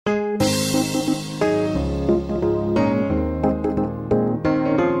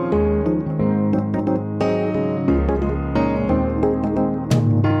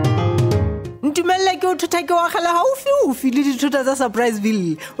mothotake wa gale haufi le dithuta tsa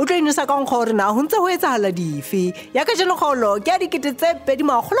Surpriseville o tlo inosa ka nkgo gore na ho ntse ho etsahala dife ya ka jeno kgolo ke a dikete tse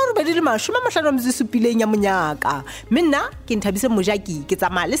 257 ya Monyaka mme nna ke Nthabise Mojaki ke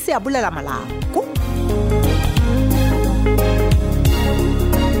tsamaya le se a bolela malako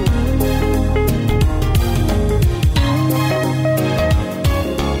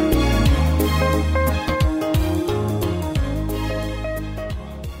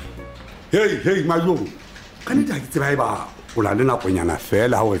Hey, Majo. Ka ne ke tseba eba o la le nakonyana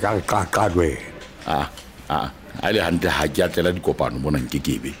fela ha o ka re qaqadwe. Ale hante ha ke atlela dikopano mona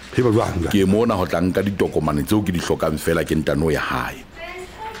nkekebe. He ba jwang. Ke mona ho tla nka ditokomane tseo ke di hlokang fela ke ntano ya hae.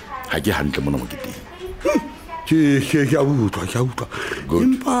 Ha ke hantle mona mo ke teng. Ke ya utlwa.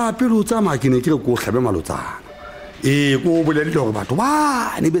 Empa pelo tsa ma ke ne ke re go hlabe malotsana. Go bolele hore batho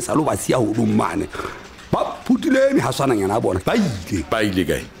ba ne be sa lo ba sia ho dumane. Ba phutile mi hasana nyana bona. Ba ile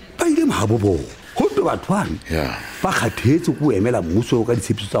kae? Ba ile mahabobo. Ho to bathwana. Ya. Ba kgathetse go emela mmuso ka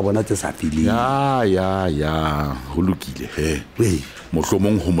ditshepiso tsa bona tse sa feleng. Ya. Ho lokile he.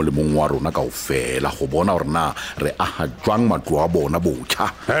 Mohlomong ho molemong wa rona ka ofela go bona hore na re aha jwang matlo a bona botjha.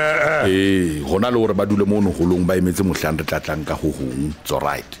 Hona le hore ba dule mono holong ba emetse mohlang re tlatlang ka ho hong. It's all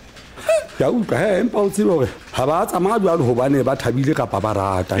right. Ya utlwa empa o tsebe hore ha ba tsamaya jwalo hobane ba thabile kapa ba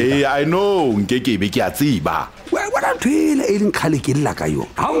rata. I know nkekebe ke a tseba. Wena thwele e leng khale ke lla ka yo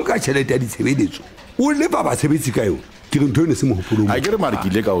ha o ka tšhelete ya ditshebeletso o le ba sebetsi ka yo ke re ntho ene se mohopolong ha ke re mare ke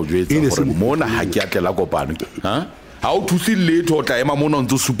ile ka o jwetsa gore mona ha ke atlela kopano ha o thusi letho o tla ema mona o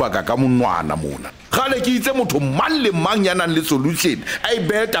ntse supa ka monwana mona gale ke itse motho mang le mang ya nang le solution I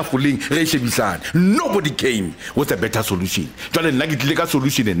better fulling re shebisana nobody came with a better solution jwale nna ke tlile ka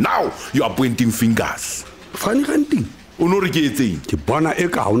solution and now you are pointing fingers fani ganting o no re ke etseng ke bona e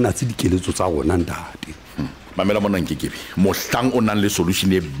ka ona tse dikeletso tsa rona ntate mamela mona nkekebe mohlang o nang le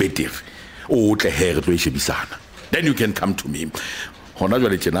solution e better o tle here tlo e shebisana then you can come to me hona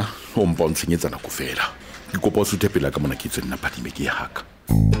jwale tjena o mpa o ntsenyetsana go fela ke kopa o suthe pela ka mona ke tsena phadime ke haka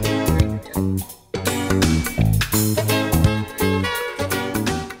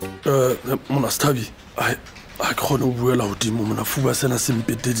mona Stabi a ke khone o buela hodimo mona fuba sena se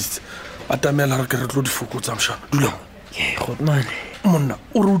mpeteditse a tamela re ke re tlo difokotsa msha dula Godman monna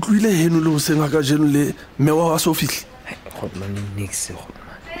o re utlwile heno le o senga ka jeno le mewa wa Sofihle Godman nix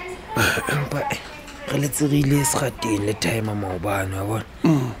Godman empa re le tserile segateng le time maobane wa bona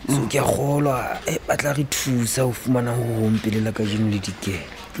so ke a golwa ba tla re thusa o fumana ho hompelela ka jeno le dike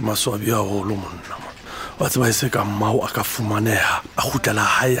ke maswabi a holo monna wa tseba ise ka mmao a ka fumaneha a gutlela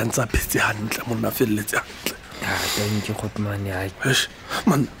hae a ntsa phetse hantle monna felletse hantle thank you Godman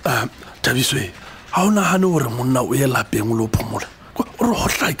man Thabiswe ha ona hane hore monna o ye lapeng lo phomola re ho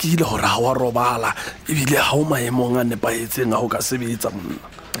hlakile hore ha wa robala ebile ha o maemong a nepaetseng a ho ka sebetsa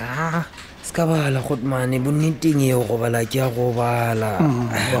monna ska bala Godman bonneteng e go bala ke a go bala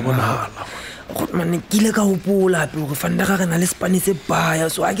ba bonahala Godman ke ile ka hopola pe hore fanda ga rena le spane se baya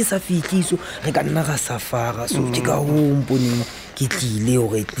so a ke sa fitliso re ka nna ga safara so ke ka homponeng ke tlile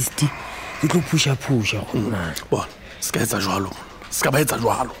hore at least ke tlo pusha Godman bona ska etsa jwalo ska ba etsa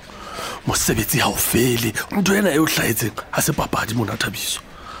jwalo mosebetsi ha o fele ntho ena e o hlaetseng ha se papadi mona Thabiso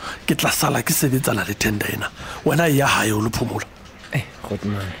ke tla sala ke sebetsana le tender ena wena ya hae o le phomola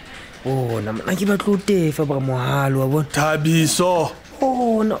Godman na ke batlo tefa ba mohalo wa bona Thabiso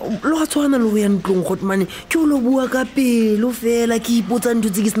na lo tswana lo ya ntlong Godman ke o lo bua ka pelo fela ke ipotsa ntho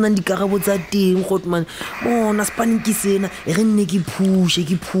tse ke senang dikarabo tsa teng Godman bona spanning ke sena re nne ke pushe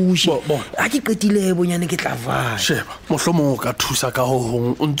a ke qetile bonyane ke tla va sheba mohlomo ka thusa ka ho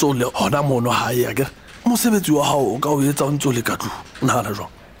hong o ntso le hona mono hae ya ke mosebetsi wa hao o ka o etsa o ntso le ka tlu nna hana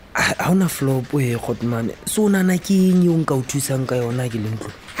jwang ha ona flop Godman so nana ke eng o nka o thusang ka yona ke le ntlo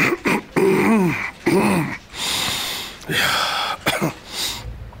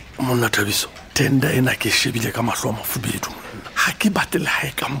monna Thabiso tenda ena ke shebile ka mahlo a mafubedu ha ke batle ha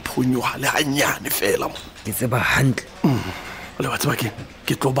e ka mphonyo ha le hanyane fela ke tseba hantle le batse ba ke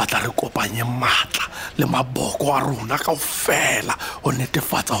tlo batla re kopanye matla le maboko a rona ka ofela o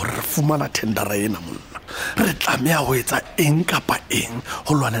netefatsa hore re fumana tendera ena monna re tlamea ho etsa eng kapa eng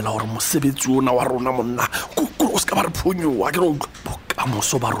ho lwanela hore mosebetsi ona wa rona monna o ska ba re phonyo a ke re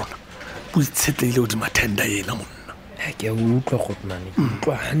bokamoso ba rona bo itshetleile hodima tender ena monna ke a utlwa Godman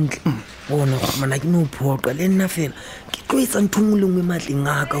utlwa hantle bona Godman ke no phoqa le nna fela ke tlo etsa nthong le ngwe matleng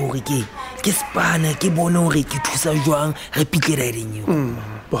a ka hore ke spana ke bona hore ke thusa jwang re pitlera eng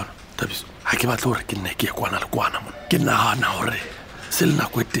bona Thabiso ha ke batla hore ke nne ke kwana le kwana monna ke nahana hore se le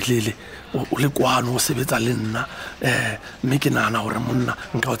nako e telele o le kwana o sebetsa le nna mme ke nahana hore monna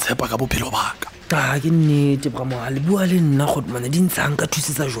nka o tshepa ka bophelo baka ke nnete bra mo le bua le nna Godman di ntshang ka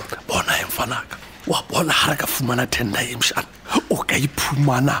thusetsa jwang bona e mfanaka wa bona ha re ka fumana tender e mshana o ka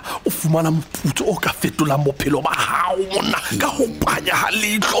iphumana o fumana moputso o ka fetolang bophelo ba hao monna ka ho panya ha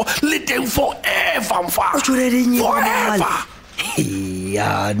letlo le teng forever mfa o tshwereng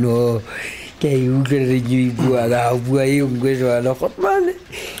ya no ke utlwe re di bua ga bua e ngwe jwala khotmane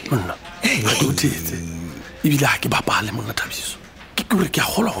monna ga go tetse ibile ha ke bapale monna Thabiso ke re ke a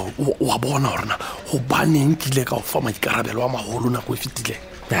gola wa bona horena go baneng ke ile ka o fa maikarabelo a maholo na go fitile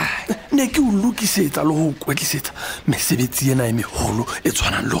ne ke o lokisetsa le go kwetlisetsa mesebetsi ena e meholo e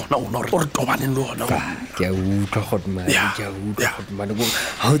tshwanang le ona ona o re tobaneng le ona ke a utlwa khotmane go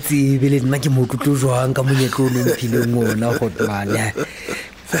ha o tsebe le nna ke motlotlo jwang ka monyetlo o lomphileng ona khotmane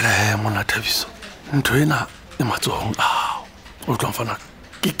fela monna Thabiso ntho ena e matsohong ao o tlo mfana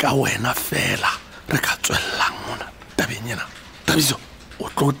ke ka wena fela re ka tswellang mona tabeng ena Thabiso o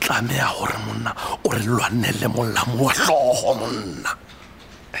tlo tlameha hore monna o re lwanele molamo wa hloho monna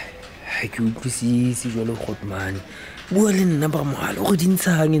ha ke utlwisisi jwalo khotmane bua le nna ba mohala o re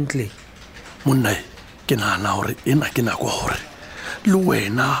dintshang entle monna ke nahana hore ena ke nako hore le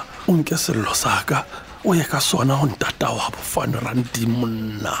wena o nke sello saka o ye ka sona ho ntata wa bofane ranti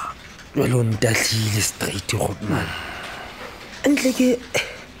monna jwalo ntatlile straight khotmane entle ke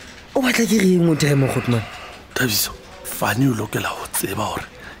o batla ke reng o time khotmane Thabiso fane o lokela ho tseba hore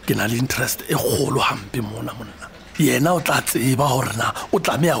ke na le interest e kgolo hampe mona monna yena o tla tseba hore na o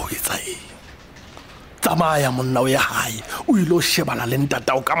tlameha ho etsa eng tsamaya monna o ya hae o ilo shebana le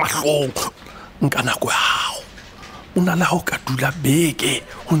ntatao ka mahlong nka nako ya hao o na le ha o ka dula beke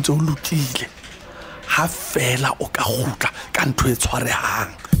ho ntse o lokile ha fela o ka gutla ka ntho e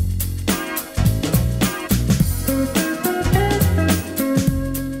tshwarehang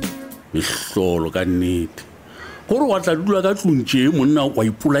mehlolo ka nnete gore wa tla dula ka tlontse monna wa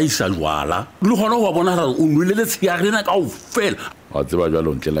ipolaisa jwala le gona wa bona gore o nwele letshearena ka ofela wa tseba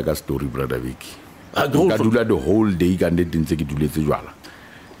jwalo ntlela ka story brother Vicky ka dula the whole day ka nnete ntse ke duletse jwala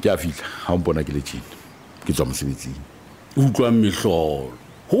ke a fihla ha mpona ke le tšhina ke tswa mosebetsing utlwa mehlolo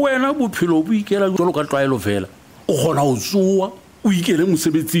go wena bophelo bo ikela jwalo ka tlwaelo fela o kgona go tsoa o ikele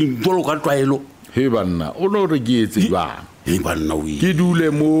mosebetsing jwalo ka tlwaelo he banna o no re ke etse jwang banna o ke dule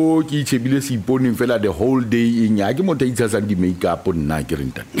mo ke itshebile seiponeng fela the whole day enya ke motho a itshasang di-makeup nna ke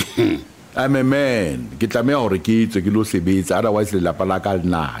reng tate I'm a man ke tlameha gore ke tswe ke lo sebetsa otherwise lelapa la ka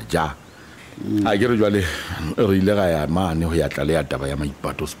lena a ke re jwale re ile ga ya mane go ya tlale ya taba ya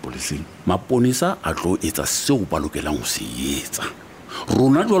maipato sepoleseng maponisa a tlo etsa seo ba lokelang go se etsa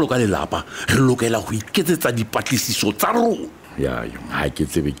rona jwalo ka lelapa re lokela go iketsetsa dipatlisiso tsa rona ya ha ke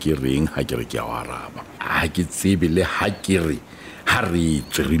tsebe ke reng ha ke re ke a o araba ha ke tsebe le ha ke re ha re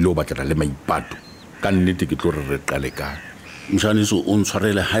tswerile o batlela le maipato ka nnete ke tlo re qale ka mshaniso o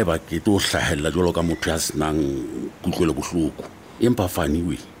ntshwarele haeba ke tlo hlahella jwalo ka motho ya senang kutlwelo bohloko empa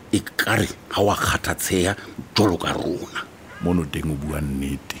faniwe e kare ha wa kgathatseha jwalo ka rona mono teng o bua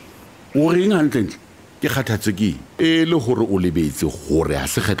nnete o reng hantle ke kgathatse ke e le gore o lebetse gore ha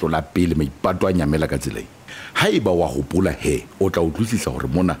se kgetlo la pele maipato a nyamela ka tsela ha eba wa gopola he o tla utlwisisa gore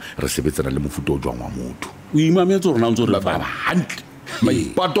mona re sebetsana le mofuta o jwang wa motho o imametse rona o ntse re ba hantle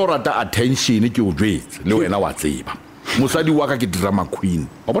maipato rata attention ke o jwetse le wena wa tseba mosadi wa ka ke drama queen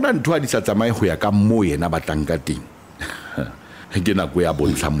wa bona ntho a di sa tsamaye go ya ka mo yena ba tlang ka teng ke nako ya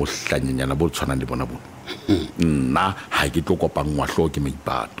bontsha mohlanyanyana bo tshwana le bona bona nna ha ke tlo kopang wa hlo ke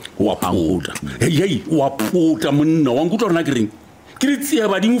maipato wa phuta hey wa phuta monna wa nkutla rena ke reng ke re tsia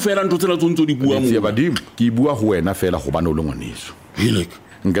badimo fela ntho tsela tsontso di bua mo tsia badimo ke bua go wena fela go bana o le ngwaneso hele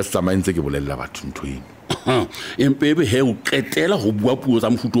nka se tsamaentse ke bolella batho ntho eno empebe he o qetela go bua puo tsa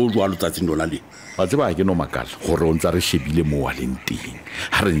mofuta o jwalo tsatsing lona le wa tseba ke no makala gore o ntse re shebile mo wa leng teng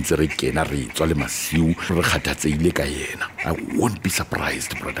ha re ntse re kena re tswa le masiu re kgathatseile ka yena I won't be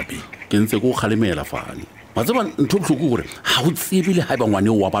surprised brother B ke ntse go kgalemela fane ba tseba ntho botlhoko gore ha o tsebe le haeba ngwane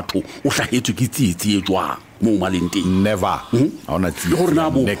wa batho o hlahetswe ke tsietsi e jwang mo maleng teng never ha ona tsietsi le gore na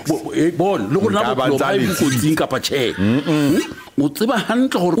bo le gore na bo ba bokotsing kapa che o tseba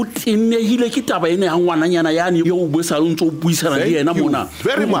hantle gore o tenehile ke taba ene ya ngwananyana yane yo o bosalo ntse o buisana le yena mona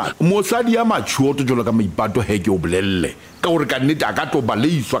very much mosadi ya machuo to jolo ka maipato he ke o bolelle ka gore ka nnete a ka to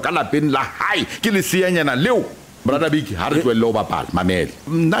baleiswa ka lapeng la hae ke le seanyana leo brother Big ha re tswelle o bapala mamele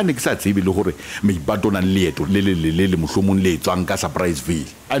nna ne ke sa tsebe le gore maipato na leeto le mohlomong le tswang ka Surpriseville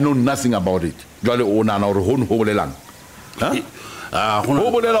I know nothing about it jwale o nana gore hono ho bolelang go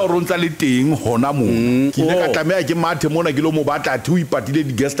bolela gore o ntsa le teng gona mo ke ile ka tlamea ke mathe mona ke lo mo batla o ipatile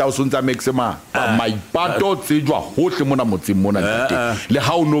di-guest house ntsa maxima maipato tsejwa gotlhe mona motseng mona le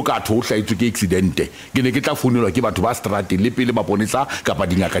ha o no ka tho o hlaetswe ke accidente ke ne ke tla founelwa ke batho ba strateng le pele maponesa kapa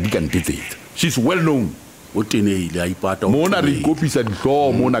dingaka di ka ntetsetsa she's well known o teneile a ipata mona re ikopisa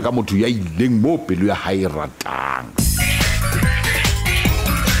dihlooho mona ka motho ya ileng mo pelo ya hae ratang.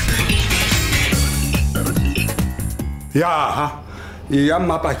 ya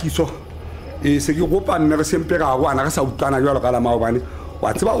Mmapakiso se ke gopa mme re sempe ka gwana re sa utlwana jalo ka la maobane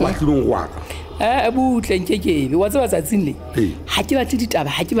wa tseba o batlileng go aka butle nkekebe wa tseba tsatsing le ha ke batle ditaba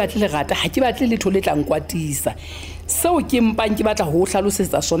ha ke batle lerata ha ke batle letho le tlang kwatisa seo ke mpang ke batla ho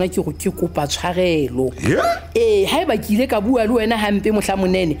hlalosetsa sona ke go ke kopa tshwarelo ha eba ke ile ka bua le wena hampe mohla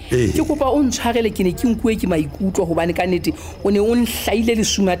monene ke kopa o ntshwarele ke ne ke nkuwe ke maikutlo hobane ka nnete o ne o nhlaile le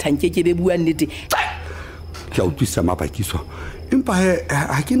sumathanke ke be bua nnete ke a utlwisa Mmapakiso empa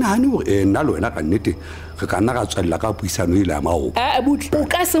ha ke nahane hore nna le wena ka nnete re ka nna ga tswella ka puisano ile ya maopo butle o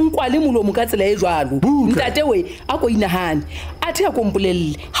ka senkwa le molomo ka tsela e jwalo ntate we a ko inahane a the a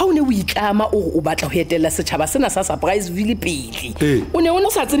kompolelle ha o ne o itlama o batla ho etella setjhaba sena sa Surpriseville pele o ne o no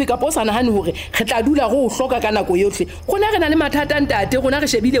sa tsebe ka po sa nahane hore re tla dula go hloka ka nako yohle gona re na le mathata ntate gona re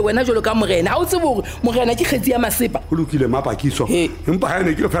shebile wena jolo ka morena ha o tsebe hore morena ke kgetsi ya masepa o lokile Mmapakiso empa ha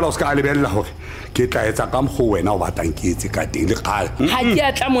ne ke fela o ska lebella hore ke tla etsa ka mgo wena o batlang ke etse ka teng le kgale ha ke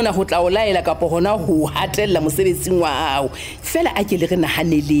atla mona ho tla o laela ka hona ho hatella mosebetsing wa hao fela a ke le re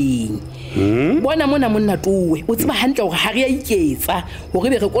nahaneleng bona mona monna towe o tseba hantle hore ha re a iketsa hore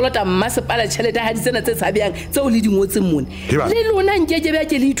be re kolota mmasepala tšhelete ha di tsena tse tshabeyang tseo le dingotseng mona le lona nkeke be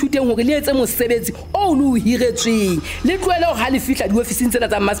ke le ithuteng hore le etse mosebetsi o le o hiretsweng le tloele hore ha le fihla diofising tsena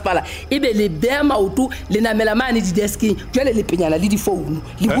tsa mmasepala ebe le beya maoto le namela mane didesking jwale le penyana le difounu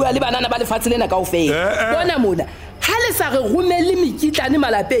le bua le banana ba lefatshe lena kaofela bona mona ha le sa re romelle mekitlane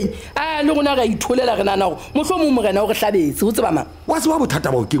malapeng le rona ra itholela re nana go mohlomong morena o re hlabetse o tseba mang wa tseba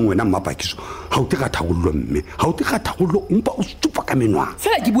bothata ba o keng wena Mmapakiso ha o te ka thagollo mme ha o te ka thagollo mpa o stupa ka menwana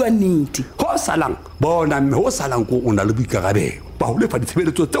fela ke bua nnete ho salang bona mme ho salang ko o na le boikarabelo ba ho lefa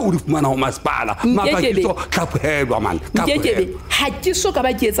ditshebeletso tse o di fumana ho masepala Mmapakiso tlaphelwa man nkekebe ha ke so ka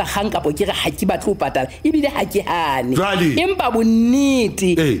ba ke etsa gang kapo ke re ha ke batle ho patala ebile ha ke hane empa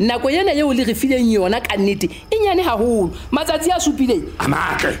bonnete nako yena yeo le re fileng yona ka nnete e nyane haholo matsatsi a supileng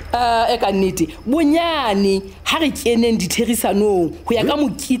amatle ka nnete bonyane ha re keneng ditherisanong ho ya ka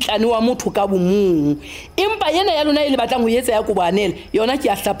mokitlane wa motho ka bomong empa yena ya lona ile batlang ho etsa ya kobanela yona ke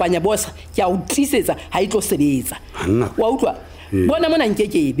a hlapanya bosa ke a o tlisetsa ha itlo sebetsa wa utlwa bona mona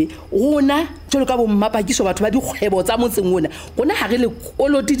nkekebe rona jalo ka bo Mmapakiso batho ba dikgwebo tsa motseng ona rona ha re le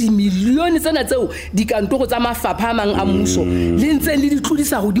koloti dimilione tsena tseo dikantoro tsa mafapha a mang a mmuso le ntse le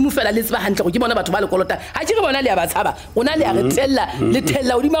ditlodisa godimo fela le tseba hantle go ke bona batho ba le kolota ha ke re bona le a ba tshaba rona le a re tella le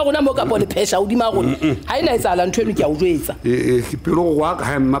tella hodima rona mo ka po le phesha hodima rona ha ina etsala ntwe eno ke a o jwetsa ke pelo go wa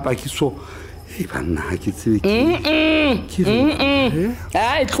ka Mmapakiso banna ha ke tsebe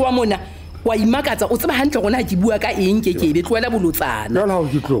e tloa mona wa imakatsa o tseba hantle gona ke bua ka eng ke be tloela bolotsana la ho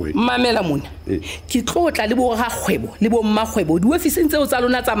ke tloe mamela mona ke tlotla le bo ga kgwebo le bo mmagwebo di ofising tseo tsa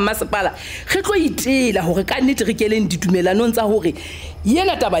lona tsa mmasepala re tlo itela hore ka nnete re keleng ditumelanong tsa hore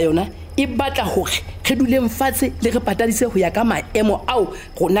yena taba yona e batla hore re dule mfatshe le re patadise ho ya ka maemo ao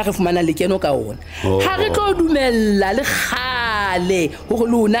rona re fumana lekeno ka ona ha re tlo dumella le kgale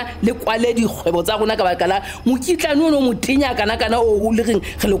hore lona le kwale dikgwebo tsa rona ka baka la mokitlane o motenya kana o le reng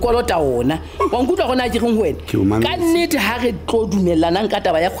re le kolota ona wa nkutlwa gona ke reng ho wena ka nnete ha re tlo dumellanang ka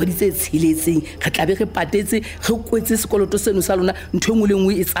taba ya kgweditse tshiletseng re tlabe re patetse re kwetse sekoloto seno sa lona ntho engwe le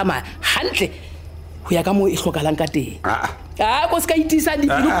ngwe e tsamaya hantle ho ya ka mo e hlokalang ka teng go ska itisa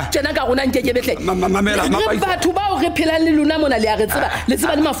dipelo tsena ka rona nkekebetle re batho bao re phelang le lona mona le a re tseba le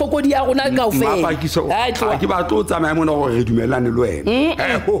tseba le mafokodi ya rona kaofela ke ba tlo tsamaya mona go re dumelane le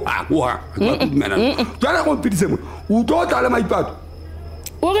wena jana go mpidise mo o tlo tla le maipato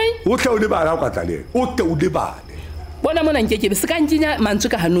o re o tla o le bala o ka tla le o te o le bala bona mona nkekebe se ka ntjenya mantswe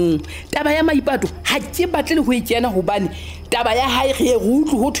ka hanong taba ya maipato ha ke batle le ho ikena hobane taba ya hae re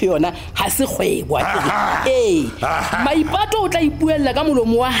rutlu ho thwe yona ha se kgwebwa maipato o tla ipuella ka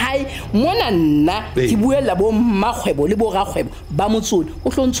molomo wa hae mona nna ke buella bo mmagwebo le bo rakgwebo ba motsone o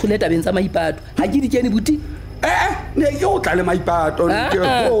tlo ntshole tabeng tsa maipato ha ke di kene buti ne ke o tla le maipato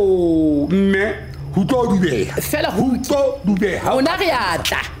mme ho tlo dubeha fela ho tlo dubeha ona re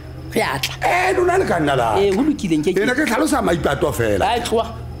atla lona le ka nna la ho lokileng ke ke tlhalosa maipato fela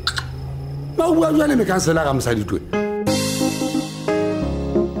tloa ba bua jwale me kansela ka mosadi twe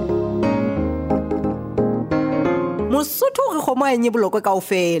Mosotho re kgomo a nye bolokwe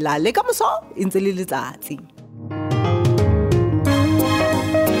kaofela le ka moso e ntse le letsatsi